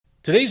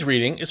Today's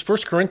reading is 1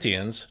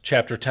 Corinthians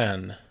chapter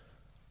 10.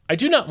 I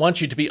do not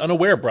want you to be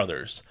unaware,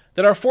 brothers,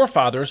 that our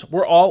forefathers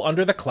were all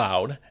under the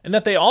cloud, and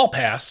that they all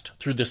passed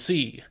through the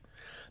sea.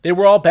 They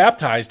were all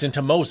baptized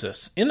into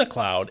Moses in the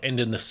cloud and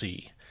in the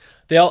sea.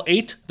 They all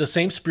ate the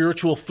same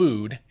spiritual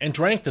food and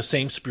drank the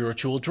same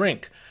spiritual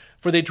drink,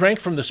 for they drank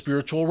from the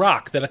spiritual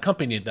rock that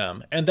accompanied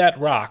them, and that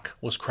rock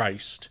was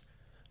Christ.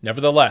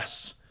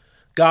 Nevertheless,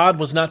 God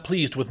was not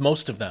pleased with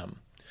most of them,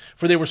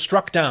 for they were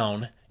struck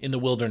down in the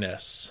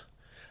wilderness.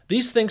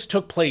 These things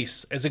took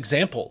place as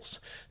examples,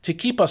 to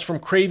keep us from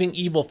craving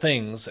evil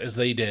things as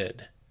they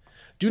did.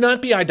 Do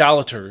not be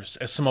idolaters,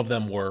 as some of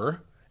them were.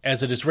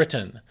 As it is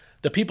written,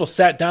 the people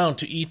sat down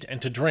to eat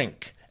and to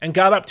drink, and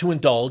got up to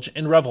indulge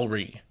in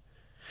revelry.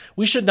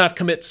 We should not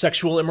commit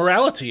sexual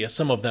immorality, as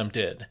some of them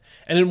did,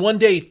 and in one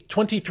day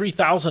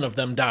 23,000 of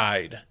them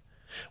died.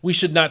 We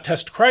should not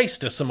test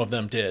Christ, as some of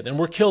them did, and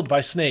were killed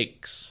by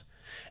snakes.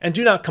 And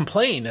do not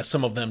complain, as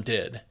some of them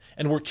did,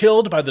 and were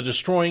killed by the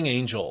destroying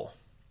angel.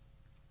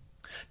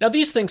 Now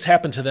these things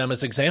happened to them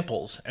as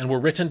examples, and were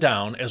written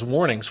down as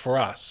warnings for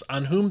us,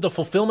 on whom the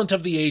fulfillment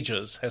of the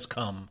ages has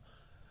come.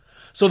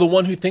 So the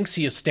one who thinks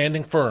he is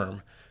standing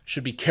firm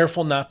should be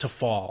careful not to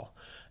fall.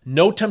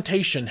 No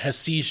temptation has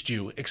seized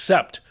you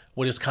except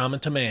what is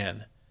common to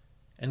man,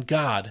 and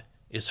God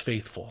is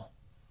faithful.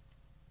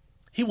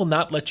 He will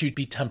not let you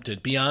be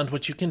tempted beyond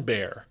what you can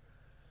bear,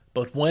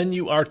 but when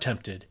you are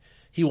tempted,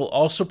 he will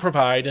also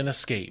provide an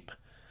escape,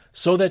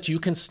 so that you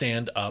can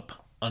stand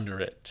up under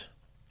it.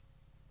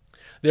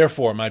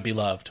 Therefore, my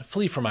beloved,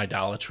 flee from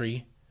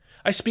idolatry.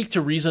 I speak to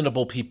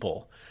reasonable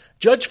people.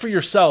 Judge for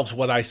yourselves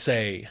what I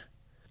say.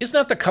 Is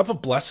not the cup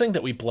of blessing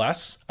that we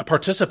bless a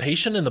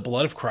participation in the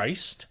blood of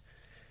Christ?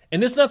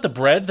 And is not the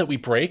bread that we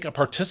break a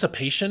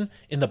participation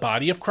in the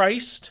body of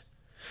Christ?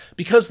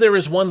 Because there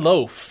is one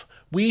loaf,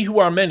 we who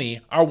are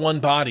many are one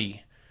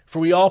body, for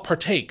we all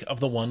partake of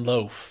the one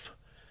loaf.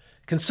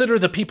 Consider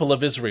the people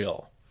of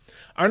Israel.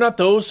 Are not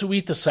those who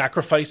eat the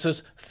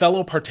sacrifices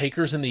fellow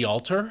partakers in the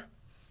altar?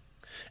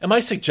 Am I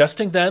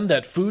suggesting then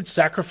that food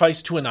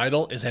sacrificed to an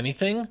idol is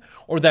anything,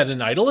 or that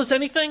an idol is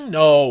anything?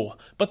 No,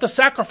 but the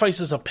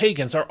sacrifices of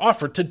pagans are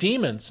offered to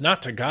demons,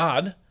 not to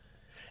God.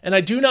 And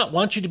I do not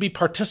want you to be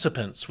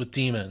participants with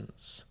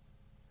demons.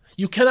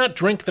 You cannot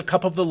drink the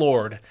cup of the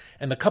Lord,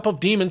 and the cup of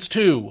demons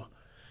too.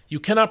 You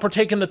cannot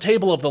partake in the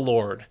table of the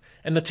Lord,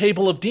 and the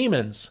table of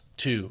demons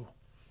too.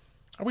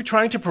 Are we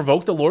trying to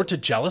provoke the Lord to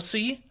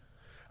jealousy?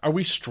 Are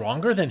we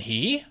stronger than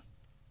he?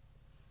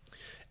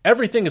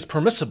 Everything is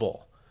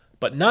permissible,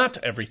 but not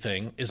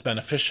everything is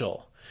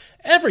beneficial.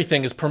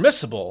 Everything is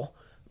permissible,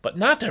 but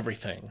not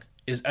everything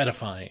is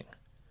edifying.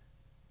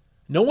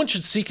 No one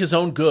should seek his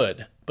own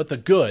good, but the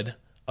good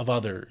of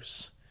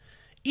others.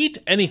 Eat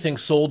anything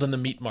sold in the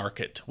meat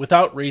market,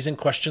 without raising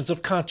questions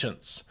of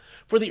conscience,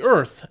 for the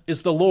earth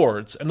is the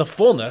Lord's, and the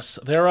fullness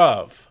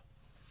thereof.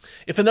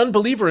 If an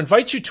unbeliever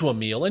invites you to a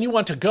meal, and you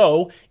want to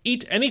go,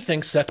 eat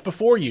anything set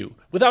before you,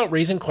 without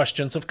raising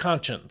questions of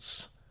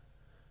conscience.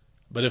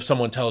 But if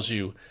someone tells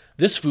you,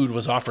 this food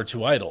was offered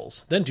to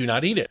idols, then do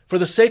not eat it, for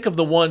the sake of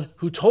the one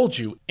who told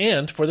you,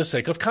 and for the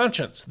sake of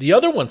conscience. The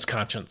other one's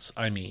conscience,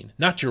 I mean,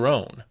 not your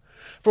own.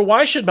 For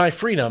why should my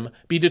freedom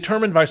be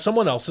determined by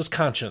someone else's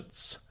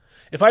conscience?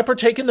 If I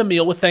partake in the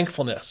meal with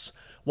thankfulness,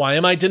 why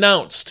am I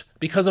denounced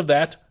because of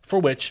that for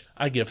which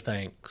I give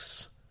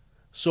thanks?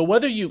 So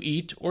whether you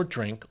eat or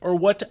drink or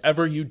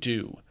whatever you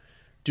do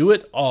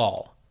it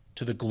all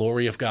to the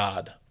glory of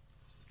God.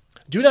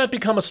 Do not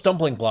become a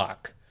stumbling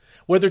block,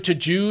 whether to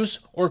Jews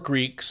or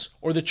Greeks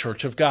or the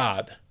church of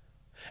God,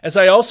 as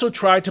I also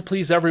try to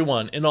please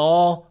everyone in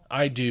all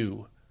I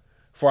do.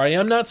 For I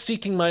am not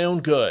seeking my own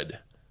good,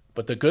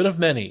 but the good of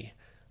many,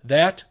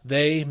 that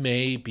they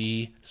may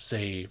be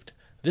saved.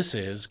 This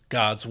is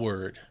God's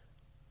word.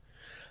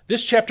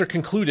 This chapter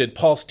concluded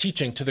Paul's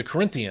teaching to the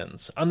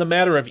Corinthians on the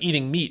matter of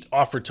eating meat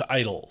offered to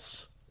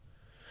idols.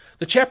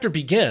 The chapter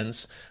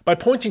begins by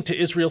pointing to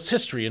Israel's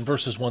history in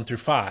verses 1 through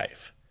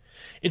 5.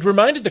 It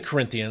reminded the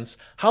Corinthians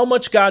how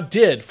much God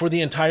did for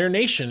the entire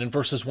nation in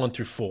verses 1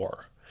 through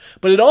 4.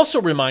 But it also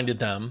reminded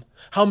them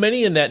how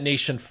many in that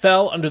nation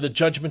fell under the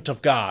judgment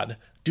of God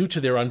due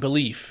to their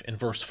unbelief in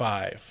verse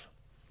 5.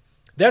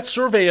 That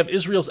survey of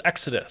Israel's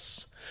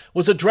exodus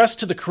was addressed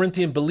to the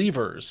Corinthian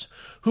believers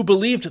who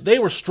believed they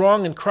were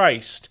strong in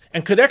Christ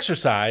and could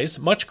exercise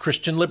much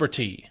Christian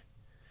liberty.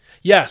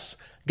 Yes,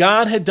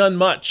 God had done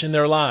much in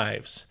their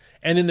lives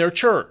and in their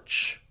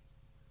church,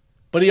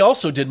 but he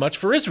also did much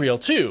for Israel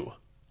too.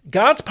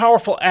 God's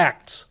powerful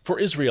acts for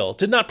Israel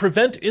did not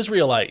prevent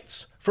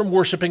Israelites from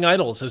worshiping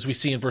idols, as we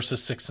see in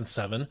verses 6 and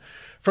 7,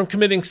 from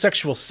committing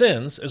sexual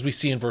sins, as we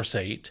see in verse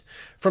 8,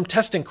 from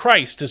testing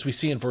Christ, as we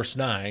see in verse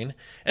 9,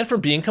 and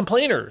from being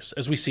complainers,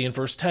 as we see in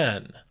verse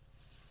 10.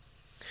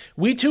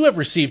 We too have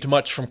received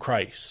much from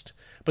Christ,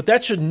 but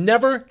that should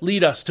never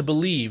lead us to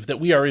believe that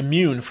we are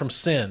immune from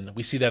sin.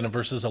 We see that in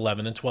verses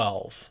 11 and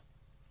 12.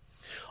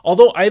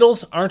 Although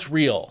idols aren't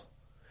real,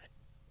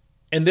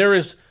 and there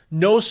is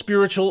no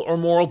spiritual or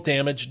moral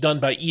damage done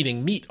by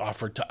eating meat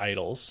offered to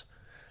idols,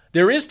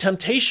 There is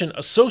temptation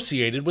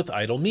associated with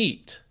idol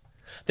meat.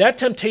 That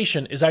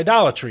temptation is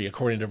idolatry,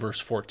 according to verse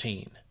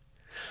 14.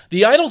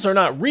 The idols are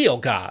not real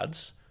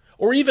gods,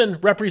 or even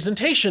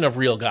representation of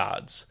real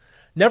gods.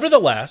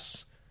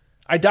 Nevertheless,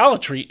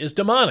 idolatry is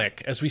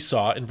demonic, as we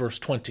saw in verse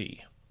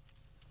 20.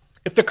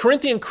 If the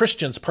Corinthian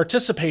Christians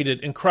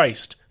participated in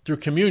Christ through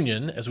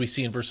communion, as we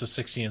see in verses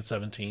 16 and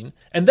 17,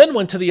 and then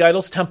went to the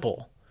idol's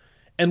temple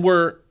and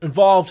were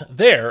involved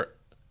there,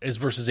 as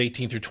verses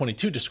 18 through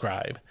 22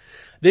 describe,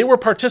 they were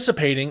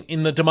participating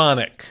in the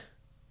demonic.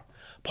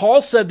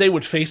 Paul said they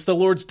would face the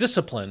Lord's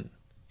discipline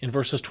in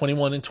verses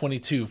 21 and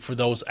 22 for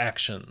those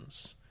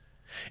actions.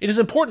 It is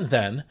important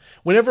then,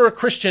 whenever a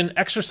Christian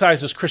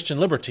exercises Christian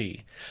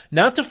liberty,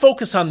 not to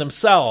focus on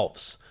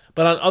themselves,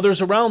 but on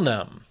others around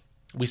them.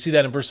 We see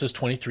that in verses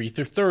 23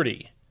 through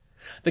 30.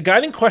 The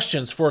guiding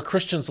questions for a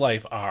Christian's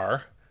life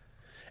are,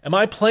 am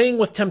I playing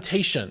with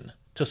temptation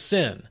to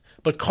sin,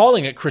 but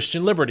calling it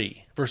Christian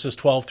liberty? Verses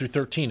 12 through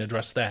 13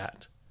 address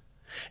that.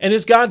 And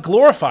is God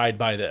glorified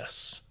by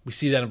this? We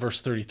see that in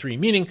verse 33,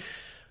 meaning,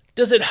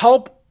 does it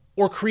help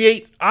or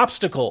create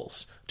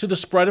obstacles to the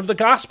spread of the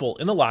gospel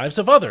in the lives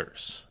of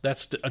others?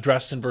 That's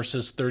addressed in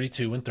verses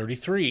 32 and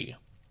 33.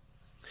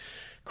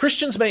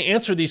 Christians may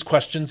answer these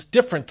questions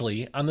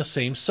differently on the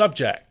same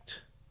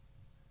subject.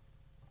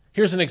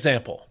 Here's an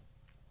example.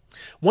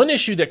 One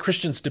issue that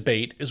Christians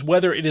debate is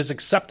whether it is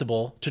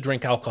acceptable to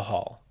drink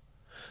alcohol.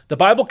 The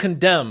Bible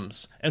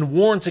condemns and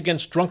warns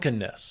against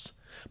drunkenness,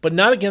 but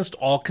not against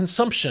all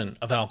consumption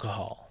of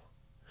alcohol.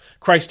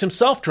 Christ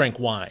himself drank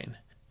wine,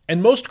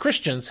 and most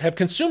Christians have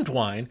consumed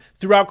wine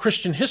throughout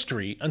Christian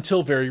history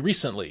until very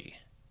recently.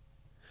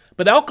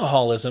 But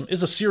alcoholism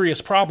is a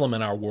serious problem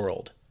in our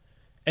world,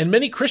 and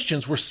many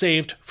Christians were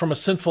saved from a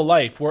sinful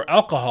life where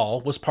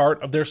alcohol was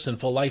part of their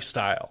sinful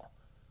lifestyle.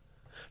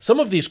 Some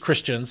of these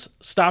Christians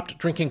stopped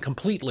drinking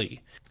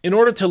completely in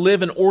order to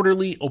live an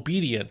orderly,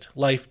 obedient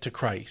life to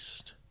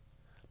Christ.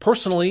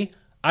 Personally,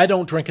 I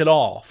don't drink at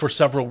all for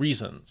several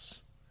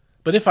reasons.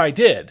 But if I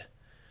did,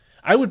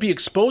 I would be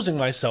exposing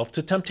myself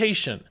to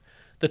temptation,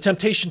 the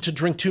temptation to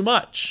drink too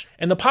much,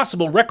 and the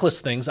possible reckless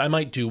things I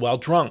might do while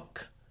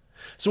drunk.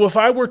 So if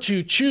I were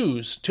to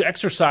choose to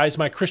exercise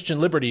my Christian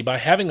liberty by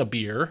having a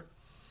beer,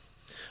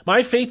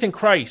 my faith in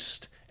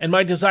Christ and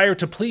my desire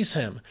to please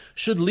him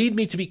should lead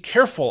me to be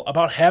careful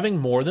about having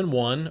more than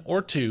one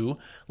or two,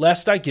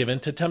 lest I give in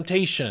to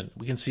temptation.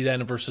 We can see that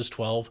in verses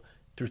 12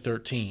 through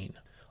 13.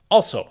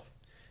 Also,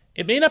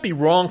 it may not be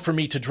wrong for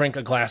me to drink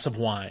a glass of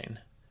wine,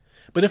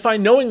 but if I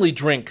knowingly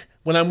drink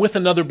when I'm with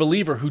another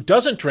believer who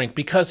doesn't drink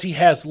because he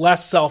has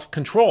less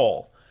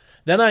self-control,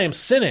 then I am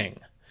sinning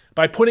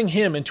by putting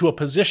him into a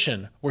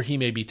position where he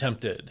may be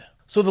tempted.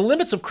 So the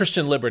limits of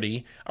Christian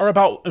liberty are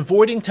about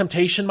avoiding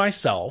temptation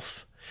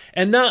myself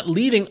and not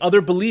leading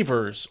other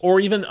believers or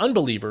even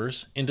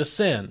unbelievers into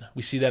sin.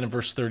 We see that in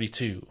verse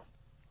 32.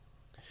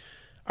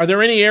 Are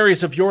there any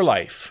areas of your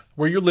life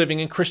where you're living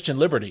in Christian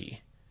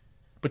liberty,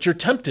 but you're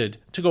tempted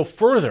to go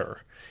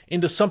further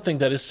into something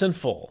that is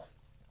sinful?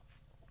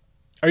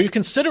 Are you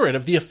considerate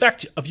of the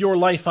effect of your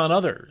life on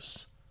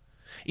others,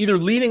 either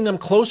leading them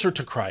closer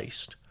to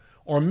Christ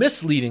or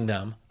misleading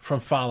them from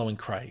following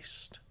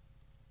Christ?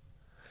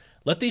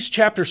 Let these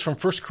chapters from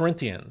 1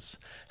 Corinthians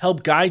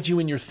help guide you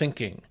in your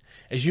thinking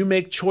as you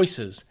make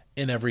choices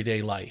in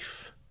everyday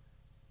life.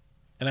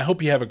 And I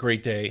hope you have a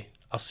great day.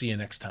 I'll see you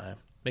next time.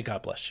 May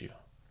God bless you.